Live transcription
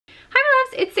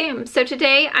Sam. So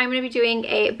today I'm going to be doing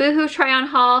a Boohoo try on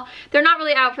haul. They're not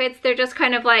really outfits, they're just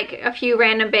kind of like a few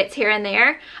random bits here and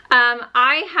there.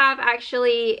 I have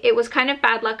actually, it was kind of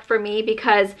bad luck for me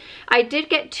because I did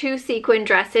get two sequin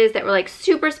dresses that were like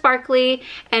super sparkly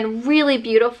and really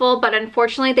beautiful, but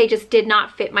unfortunately they just did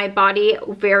not fit my body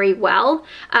very well.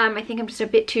 I think I'm just a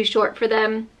bit too short for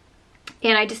them,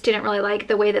 and I just didn't really like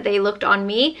the way that they looked on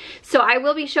me. So I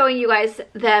will be showing you guys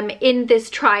them in this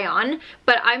try on,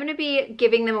 but I'm going to be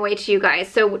giving them away to you guys.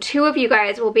 So two of you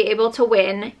guys will be able to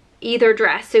win either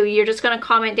dress. So you're just going to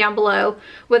comment down below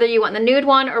whether you want the nude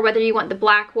one or whether you want the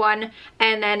black one,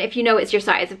 and then if you know it's your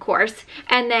size, of course.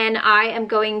 And then I am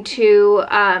going to,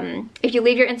 if you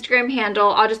leave your Instagram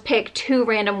handle, I'll just pick two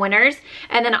random winners,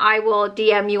 and then I will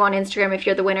DM you on Instagram if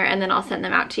you're the winner, and then I'll send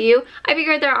them out to you. I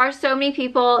figured there are so many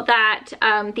people that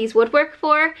these would work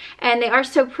for, and they are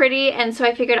so pretty, and so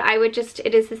I figured I would just,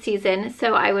 it is the season,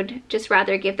 so I would just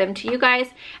rather give them to you guys,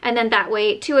 and then that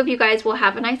way two of you guys will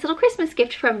have a nice little Christmas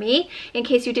gift from me. In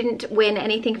case you didn't win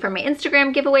anything from my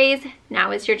Instagram giveaways,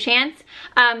 now is your chance.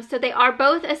 So they are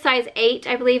both a size 8,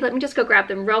 I believe. Let me just go grab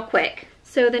them real quick.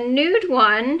 So the nude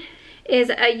one is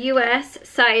a US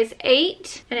size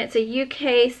 8, and it's a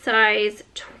UK size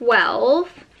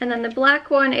 12. And then the black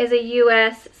one is a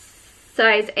US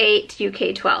size 8,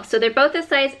 UK 12. So they're both a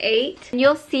size 8. And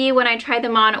you'll see when I try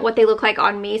them on what they look like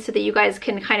on me so that you guys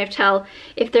can kind of tell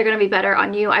if they're going to be better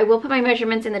on you. I will put my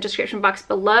measurements in the description box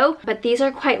below, but these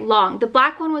are quite long. The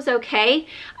black one was okay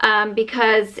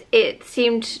because it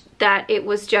seemed that it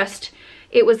was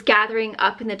gathering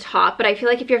up in the top, but I feel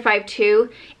like if you're 5'2",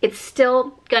 it's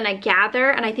still gonna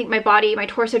gather, and I think my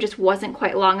torso just wasn't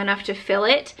quite long enough to fill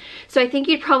it. So I think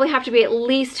you'd probably have to be at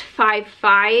least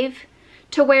 5'5"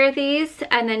 to wear these,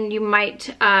 and then you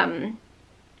might,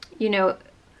 you know,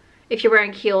 if you're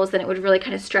wearing heels, then it would really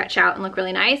kind of stretch out and look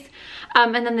really nice.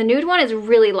 And then the nude one is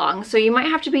really long, so you might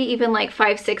have to be even like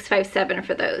 5'6", 5'7"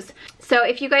 for those. So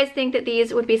if you guys think that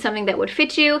these would be something that would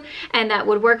fit you and that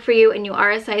would work for you, and you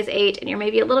are a size 8 and you're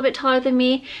maybe a little bit taller than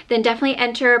me, then definitely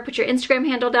enter, put your Instagram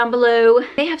handle down below.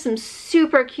 They have some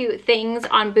super cute things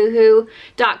on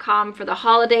boohoo.com for the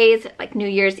holidays, like New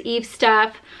Year's Eve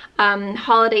stuff,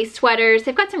 holiday sweaters.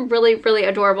 They've got some really, really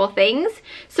adorable things.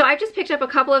 So I just picked up a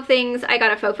couple of things. I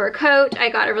got a faux fur coat. I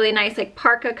got a really nice like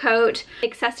parka coat,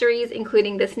 accessories,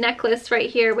 including this necklace right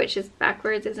here, which is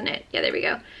backwards, isn't it? Yeah, there we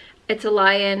go. It's a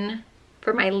lion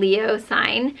for my Leo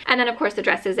sign. And then of course the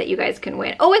dresses that you guys can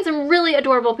win. Oh, and some really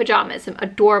adorable pajamas, some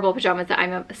adorable pajamas that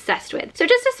I'm obsessed with. So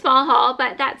just a small haul,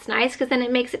 but that's nice because then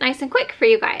it makes it nice and quick for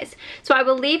you guys. So I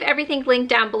will leave everything linked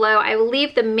down below. I will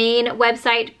leave the main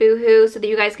website, Boohoo, so that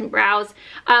you guys can browse.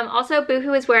 Also,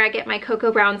 Boohoo is where I get my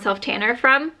Cocoa Brown self tanner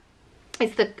from.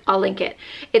 I'll link it.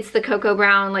 It's the Cocoa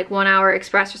Brown like 1 Hour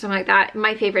Express or something like that.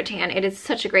 My favorite tan. It is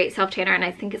such a great self tanner, and I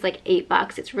think it's like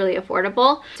 $8. It's really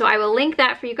affordable. So I will link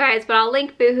that for you guys, but I'll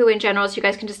link Boohoo in general so you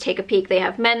guys can just take a peek. They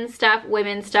have men's stuff,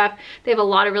 women's stuff. They have a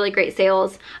lot of really great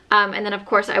sales. And then of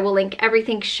course I will link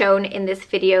everything shown in this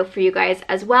video for you guys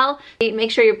as well. Make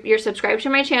sure you're subscribed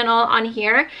to my channel on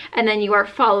here, and then you are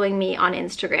following me on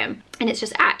Instagram. And it's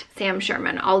just at Sam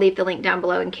Schuerman. I'll leave the link down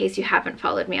below in case you haven't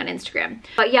followed me on Instagram.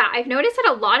 But yeah, I've noticed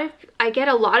that I get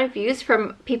a lot of views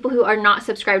from people who are not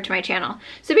subscribed to my channel.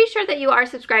 So be sure that you are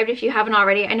subscribed if you haven't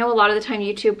already. I know a lot of the time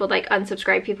YouTube will like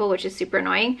unsubscribe people, which is super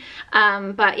annoying.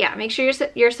 But yeah, make sure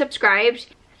you're subscribed.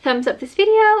 Thumbs up this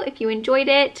video if you enjoyed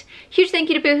it. Huge thank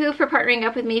you to Boohoo for partnering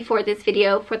up with me for this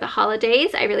video for the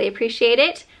holidays. I really appreciate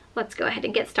it. Let's go ahead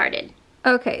and get started.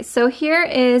 Okay, so here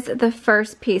is the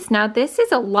first piece. Now this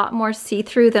is a lot more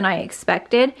see-through than I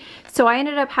expected. So I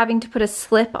ended up having to put a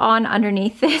slip on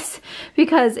underneath this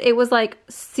because it was like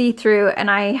see-through,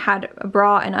 and I had a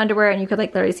bra and underwear and you could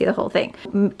like literally see the whole thing.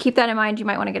 Keep that in mind. You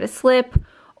might want to get a slip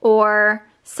or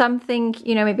something,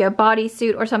 you know, maybe a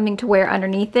bodysuit or something to wear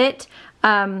underneath it.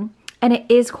 And it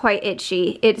is quite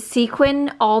itchy. It's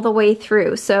sequin all the way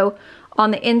through. So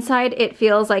on the inside, it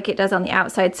feels like it does on the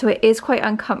outside, so it is quite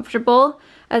uncomfortable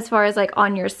as far as like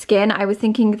on your skin. I was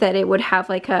thinking that it would have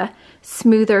like a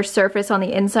smoother surface on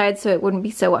the inside so it wouldn't be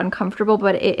so uncomfortable,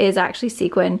 but it is actually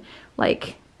sequin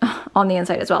like on the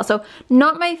inside as well. So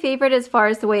not my favorite as far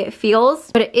as the way it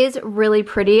feels, but it is really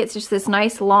pretty. It's just this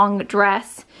nice long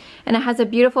dress, and it has a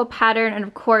beautiful pattern, and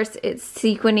of course it's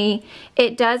sequiny.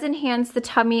 It does enhance the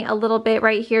tummy a little bit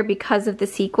right here because of the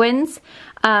sequins.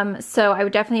 So I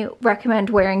would definitely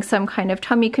recommend wearing some kind of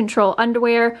tummy control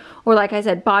underwear, or like I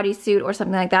said, bodysuit or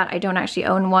something like that. I don't actually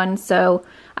own one, so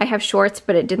I have shorts,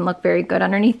 but it didn't look very good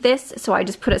underneath this, so I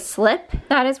just put a slip.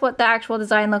 That is what the actual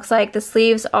design looks like. The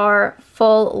sleeves are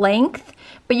full length,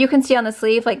 but you can see on the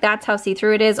sleeve, like that's how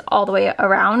see-through it is all the way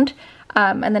around.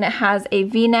 And then it has a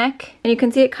V-neck, and you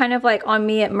can see it kind of like on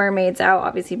me it mermaids out,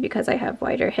 obviously because I have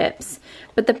wider hips.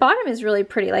 But the bottom is really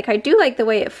pretty. Like, I do like the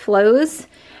way it flows,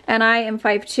 and I am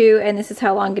 5'2", and this is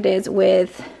how long it is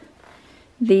with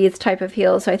these type of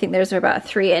heels. So I think theirs are about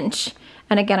 3 inch.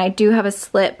 And again, I do have a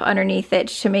slip underneath it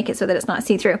to make it so that it's not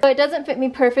see-through. So it doesn't fit me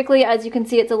perfectly. As you can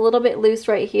see, it's a little bit loose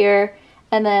right here.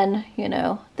 And then, you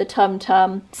know, the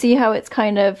tum-tum. See how it's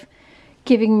kind of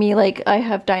giving me like I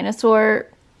have dinosaur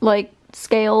like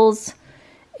scales.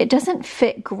 It doesn't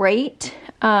fit great.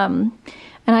 And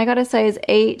I got a size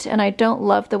 8, and I don't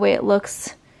love the way it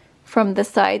looks from the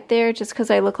side there, just because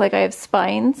I look like I have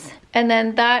spines. And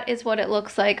then that is what it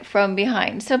looks like from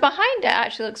behind. So behind it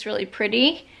actually looks really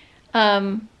pretty,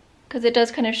 because it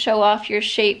does kind of show off your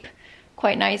shape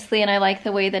quite nicely, and I like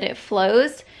the way that it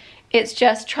flows. It's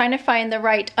just trying to find the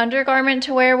right undergarment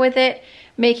to wear with it,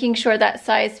 making sure that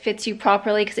size fits you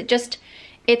properly, because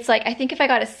it's like, I think if I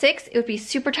got a 6, it would be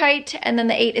super tight, and then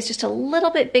the 8 is just a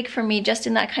little bit big for me, just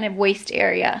in that kind of waist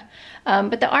area.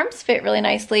 But the arms fit really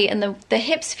nicely, and the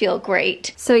hips feel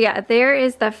great. So yeah, there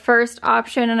is the first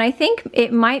option, and I think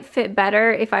it might fit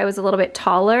better if I was a little bit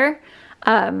taller.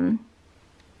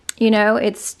 You know,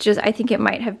 it's just, I think it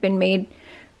might have been made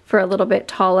for a little bit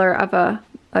taller of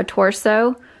a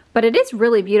torso. But it is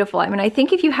really beautiful. I mean, I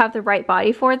think if you have the right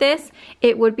body for this,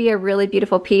 it would be a really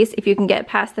beautiful piece if you can get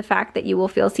past the fact that you will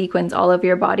feel sequins all over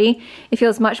your body. It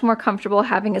feels much more comfortable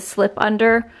having a slip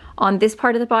under on this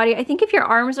part of the body. I think if your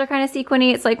arms are kind of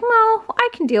sequiny, it's like, well, I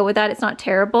can deal with that. It's not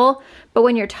terrible. But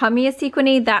when your tummy is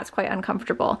sequiny, that's quite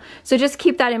uncomfortable. So just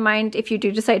keep that in mind if you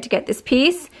do decide to get this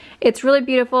piece. It's really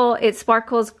beautiful. It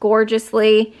sparkles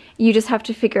gorgeously. You just have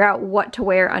to figure out what to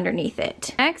wear underneath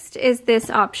it. Next is this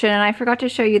option, and I forgot to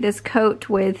show you this coat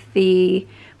with the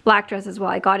black dress as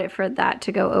well. I got it for that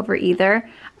to go over either.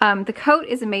 The coat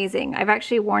is amazing. I've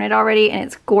actually worn it already, and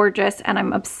it's gorgeous, and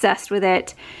I'm obsessed with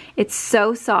it. It's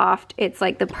so soft. It's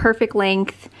like the perfect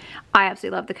length. I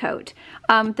absolutely love the coat.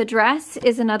 The dress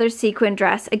is another sequin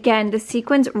dress. Again, the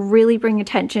sequins really bring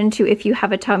attention to if you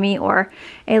have a tummy or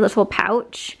a little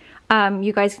pouch.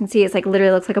 You guys can see it's like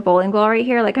literally looks like a bowling ball right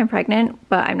here, like I'm pregnant,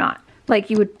 but I'm not.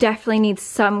 Like, you would definitely need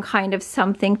some kind of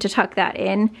something to tuck that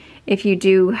in if you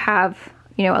do have,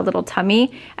 you know, a little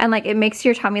tummy, and like it makes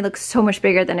your tummy look so much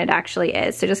bigger than it actually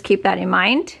is. So just keep that in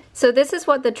mind. So this is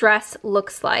what the dress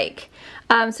looks like.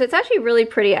 So it's actually really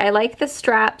pretty. I like the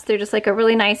straps. They're just like a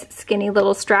really nice skinny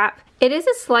little strap. It is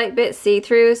a slight bit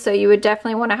see-through, so you would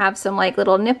definitely want to have some like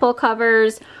little nipple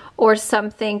covers or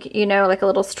something, you know, like a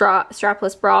little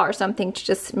strapless bra or something to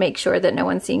just make sure that no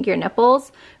one's seeing your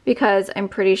nipples, because I'm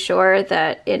pretty sure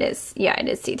that it is, yeah, it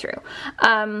is see-through.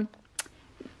 And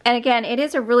again, it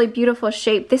is a really beautiful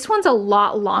shape. This one's a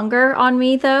lot longer on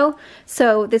me though.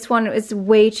 So this one is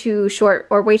way too short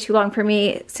or way too long for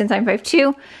me since I'm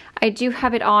 5'2". I do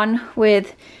have it on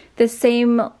with the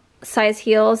same size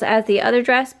heels as the other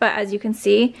dress, but as you can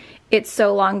see, it's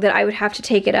so long that I would have to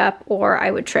take it up or I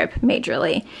would trip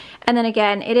majorly. And then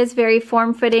again, it is very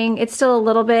form-fitting. It's still a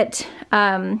little bit,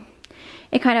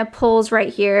 it kind of pulls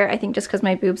right here, I think just because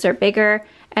my boobs are bigger,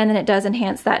 and then it does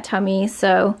enhance that tummy,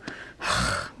 so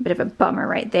bit of a bummer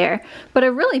right there. But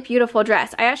a really beautiful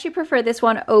dress. I actually prefer this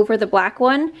one over the black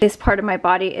one. This part of my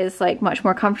body is like much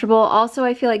more comfortable. Also,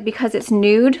 I feel like because it's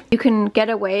nude, you can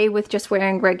get away with just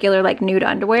wearing regular like nude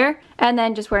underwear, and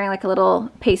then just wearing like a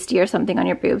little pasty or something on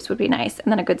your boobs would be nice,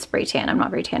 and then a good spray tan. I'm not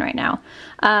very tan right now.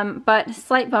 But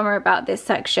slight bummer about this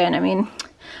section. I mean,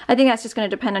 I think that's just going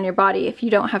to depend on your body. If you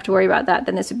don't have to worry about that,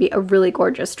 then this would be a really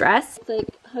gorgeous dress. It's like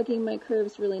hugging my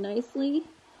curves really nicely.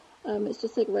 It's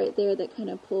just like right there that kind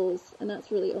of pulls, and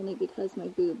that's really only because my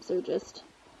boobs are just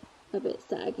a bit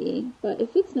saggy, but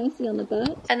it fits nicely on the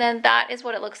butt. And then that is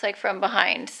what it looks like from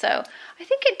behind. So I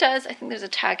think it does, I think there's a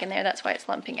tag in there, that's why it's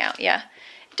lumping out. Yeah,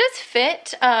 it does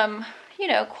fit, you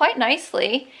know, quite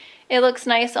nicely. It looks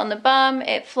nice on the bum,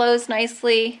 it flows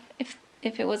nicely, if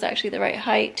it was actually the right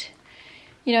height.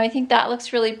 You know, I think that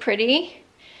looks really pretty.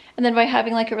 And then by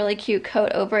having like a really cute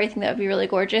coat over, I think that would be really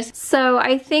gorgeous. So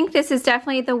I think this is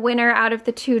definitely the winner out of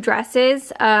the two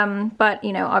dresses. But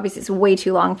you know, obviously it's way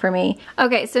too long for me.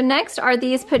 Okay, so next are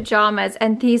these pajamas,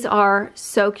 and these are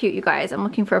so cute, you guys. I'm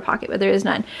looking for a pocket, but there is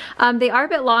none. They are a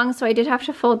bit long, so I did have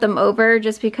to fold them over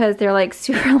just because they're like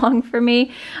super long for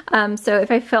me. So if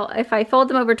I fold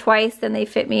them over twice, then they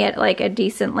fit me at like a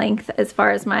decent length as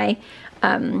far as my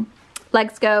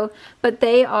legs go. But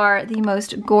they are the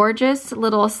most gorgeous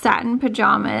little satin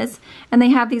pajamas, and they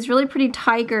have these really pretty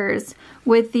tigers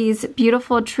with these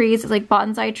beautiful trees. It's like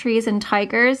bonsai trees and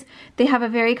tigers. They have a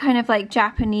very kind of like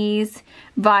Japanese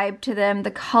vibe to them.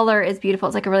 The color is beautiful.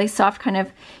 It's like a really soft kind of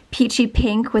peachy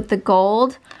pink with the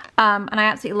gold. and I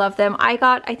absolutely love them. I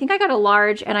think I got a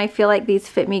large, and I feel like these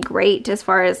fit me great as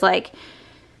far as like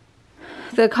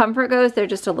the comfort goes. They're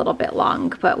just a little bit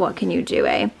long, but what can you do,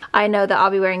 eh? I know that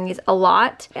I'll be wearing these a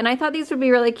lot, and I thought these would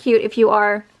be really cute if you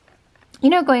are, you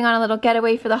know, going on a little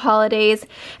getaway for the holidays,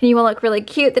 and you will look really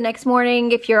cute the next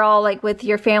morning if you're all like with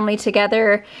your family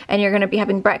together and you're gonna be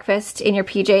having breakfast in your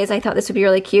PJs. I thought this would be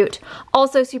really cute.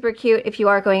 Also super cute if you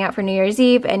are going out for New Year's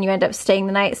Eve and you end up staying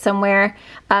the night somewhere.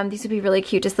 These would be really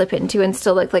cute to slip into and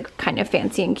still look like kind of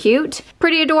fancy and cute.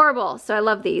 Pretty adorable, so I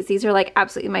love these. These are like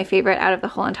absolutely my favorite out of the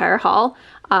whole entire haul.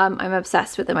 I'm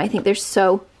obsessed with them. I think they're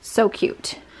so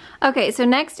cute. Okay, so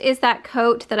next is that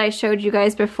coat that I showed you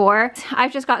guys before.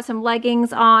 I've just got some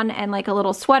leggings on and like a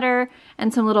little sweater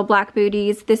and some little black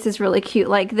booties. This is really cute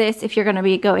like this if you're gonna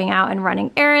be going out and running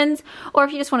errands, or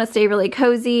if you just wanna stay really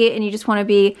cozy and you just wanna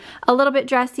be a little bit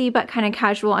dressy but kind of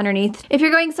casual underneath. If you're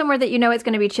going somewhere that you know it's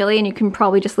gonna be chilly and you can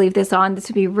probably just leave this on, this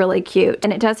would be really cute.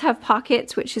 And it does have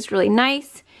pockets, which is really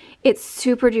nice. It's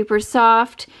super duper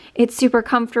soft. It's super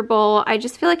comfortable. I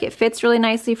just feel like it fits really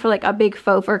nicely for like a big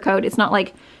faux fur coat. It's not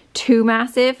like too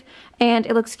massive, and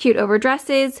it looks cute over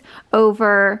dresses,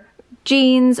 over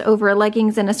jeans, over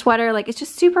leggings and a sweater. Like, it's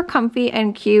just super comfy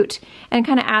and cute and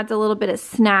kind of adds a little bit of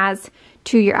snazz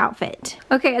to your outfit.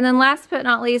 Okay, and then last but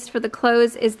not least for the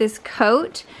clothes is this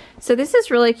coat. So this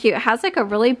is really cute. It has like a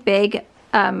really big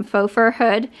faux fur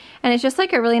hood, and it's just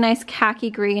like a really nice khaki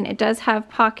green. It does have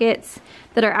pockets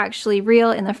that are actually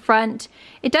real in the front.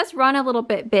 It does run a little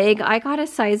bit big. I got a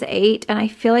size 8, and I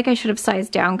feel like I should have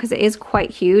sized down because it is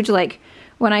quite huge. Like,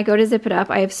 when I go to zip it up,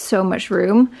 I have so much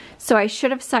room. So I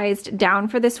should have sized down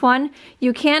for this one.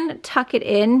 You can tuck it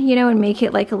in, you know, and make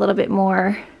it like a little bit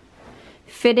more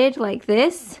fitted like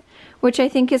this, which I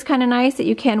think is kind of nice, that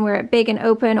you can wear it big and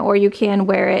open, or you can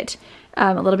wear it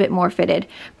a little bit more fitted.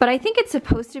 But I think it's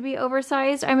supposed to be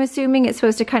oversized. I'm assuming it's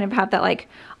supposed to kind of have that like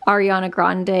Ariana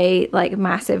Grande like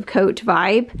massive coat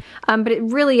vibe, but it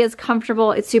really is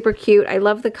comfortable. It's super cute. I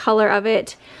love the color of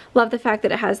it. Love the fact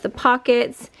that it has the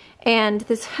pockets, and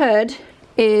this hood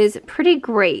is pretty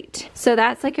great. So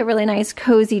that's like a really nice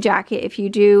cozy jacket if you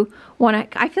do want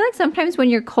to. I feel like sometimes when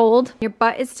you're cold, your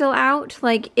butt is still out,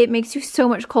 like it makes you so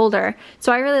much colder.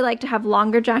 So I really like to have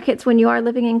longer jackets when you are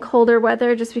living in colder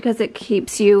weather, just because it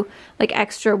keeps you like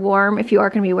extra warm. If you are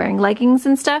going to be wearing leggings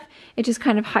and stuff, it just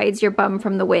kind of hides your bum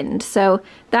from the wind. So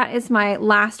that is my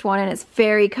last one, and it's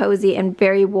very cozy and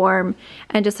very warm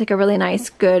and just like a really nice,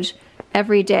 good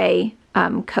everyday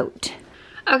coat.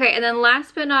 Okay, and then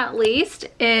last but not least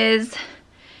is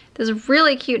this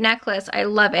really cute necklace. I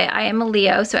love it. I am a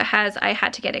Leo, so it has, I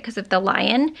had to get it because of the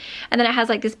lion. And then it has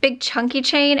like this big chunky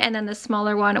chain, and then the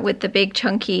smaller one with the big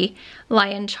chunky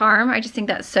lion charm. I just think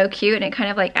that's so cute, and it kind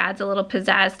of like adds a little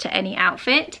pizzazz to any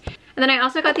outfit. And then I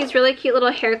also got these really cute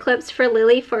little hair clips for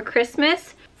Lily for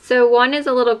Christmas. So one is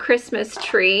a little Christmas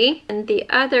tree, and the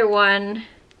other one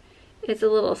is a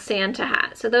little Santa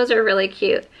hat. So those are really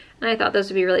cute. And I thought those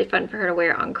would be really fun for her to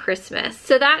wear on Christmas.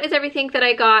 So that is everything that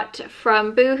I got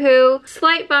from Boohoo.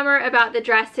 Slight bummer about the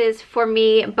dresses for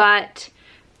me, but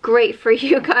great for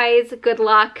you guys. Good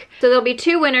luck. So there'll be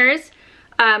 2 winners.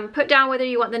 Put down whether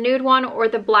you want the nude one or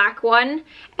the black one,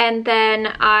 and then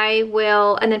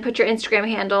put your Instagram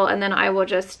handle, and then I will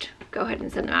just go ahead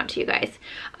and send them out to you guys.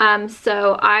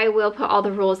 So I will put all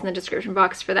the rules in the description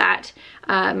box for that.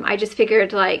 I just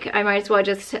figured like I might as well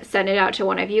just send it out to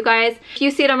one of you guys. If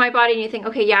you see it on my body and you think,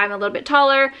 okay, yeah, I'm a little bit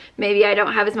taller, maybe I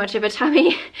don't have as much of a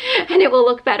tummy and it will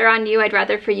look better on you, I'd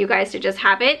rather for you guys to just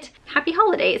have it. Happy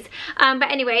holidays. But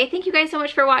anyway, thank you guys so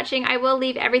much for watching. I will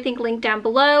leave everything linked down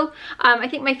below. I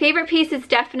think my favorite piece is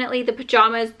definitely the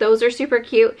pajamas. Those are super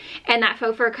cute. And that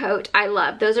faux fur coat I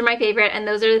love. Those are my favorite, and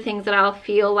those are the things that I'll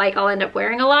feel like I'll end up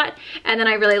wearing a lot. And then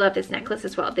I really love this necklace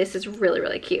as well. This is really,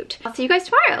 really cute. I'll see you guys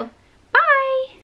tomorrow.